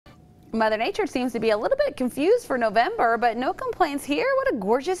Mother Nature seems to be a little bit confused for November, but no complaints here. What a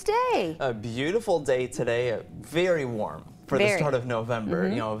gorgeous day. A beautiful day today, very warm for the start of November.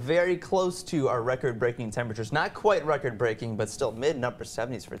 You know, very close to our record-breaking temperatures. Not quite record-breaking, but still mid and upper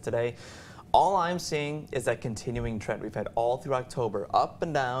 70s for today. All I'm seeing is that continuing trend we've had all through October, up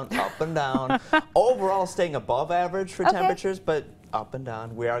and down, up and down. Overall staying above average for temperatures, but up and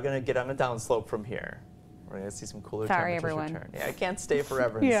down. We are going to get on a downslope from here. We're going to see some cooler temperatures return. Yeah, it can't stay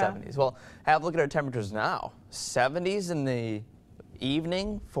forever in the 70s. Well, have a look at our temperatures now. 70s in the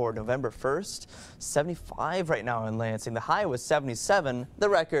evening for November 1st, 75 right now in Lansing. The high was 77. The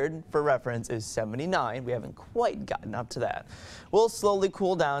record, for reference, is 79. We haven't quite gotten up to that. We'll slowly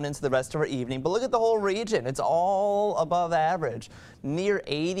cool down into the rest of our evening, but look at the whole region. It's all above average, near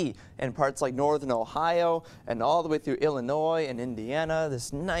 80 in parts like northern Ohio and all the way through Illinois and Indiana.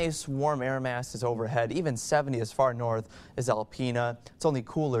 This nice warm air mass is overhead, even 70 as far north as Alpena. It's only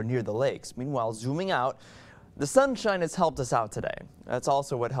cooler near the lakes. Meanwhile, zooming out, the sunshine has helped us out today. That's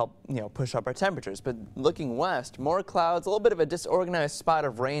also what helped, push up our temperatures. But looking west, more clouds, a little bit of a disorganized spot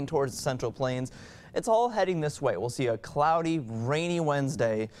of rain towards the Central Plains. It's all heading this way. We'll see a cloudy, rainy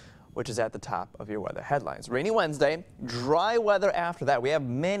Wednesday, which is at the top of your weather headlines. Rainy Wednesday, dry weather after that. We have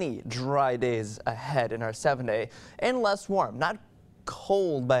many dry days ahead in our 7-day and less warm. Not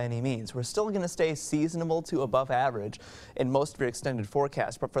cold by any means. We're still going to stay seasonable to above average in most of your extended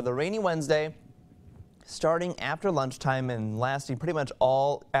forecasts. But for the rainy Wednesday, starting after lunchtime and lasting pretty much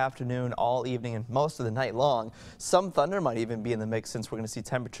all afternoon, all evening, and most of the night long. Some thunder might even be in the mix since we're going to see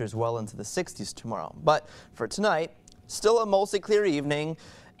temperatures well into the 60s tomorrow. But for tonight, still a mostly clear evening.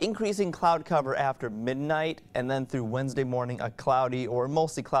 Increasing cloud cover after midnight, and then through Wednesday morning, a cloudy or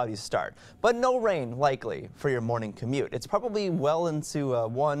mostly cloudy start. But no rain likely for your morning commute. It's probably well into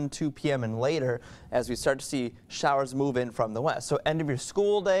 1, 2 p.m. and later as we start to see showers move in from the west. So end of your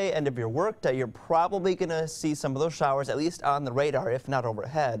school day, end of your work day, you're probably going to see some of those showers at least on the radar, if not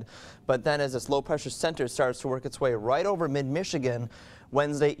overhead. But then as this low pressure center starts to work its way right over mid-Michigan,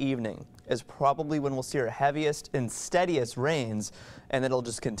 Wednesday evening is probably when we'll see our heaviest and steadiest rains, and it'll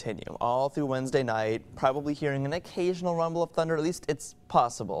just continue all through Wednesday night, probably hearing an occasional rumble of thunder. At least it's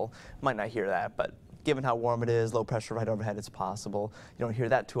possible. Might not hear that, but given how warm it is, low pressure right overhead, it's possible. You don't hear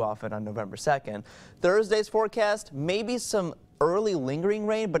that too often on November 2nd. Thursday's forecast, maybe some early lingering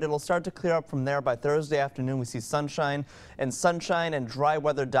rain, but it'll start to clear up from there by Thursday afternoon. We see sunshine and dry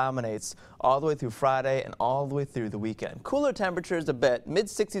weather dominates all the way through Friday and all the way through the weekend. Cooler temperatures a bit,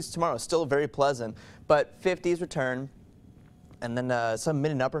 mid-60s tomorrow, still very pleasant, but 50s return. And then some mid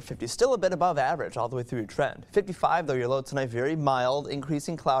and upper 50s, still a bit above average all the way through your trend. 55 though, your low tonight, very mild,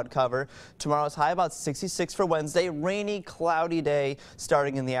 increasing cloud cover. Tomorrow's high about 66 for Wednesday. Rainy, cloudy day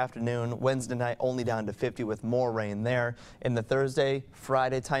starting in the afternoon. Wednesday night only down to 50 with more rain there. In the Thursday,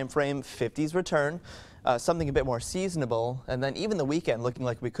 Friday time frame, 50s return. Something a bit more seasonable. And then even the weekend looking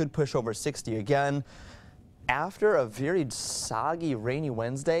like we could push over 60 again. After a very soggy, rainy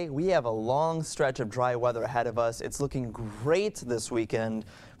Wednesday, we have a long stretch of dry weather ahead of us. It's looking great this weekend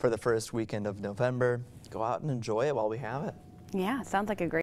for the first weekend of November. Go out and enjoy it while we have it. Yeah, sounds like a great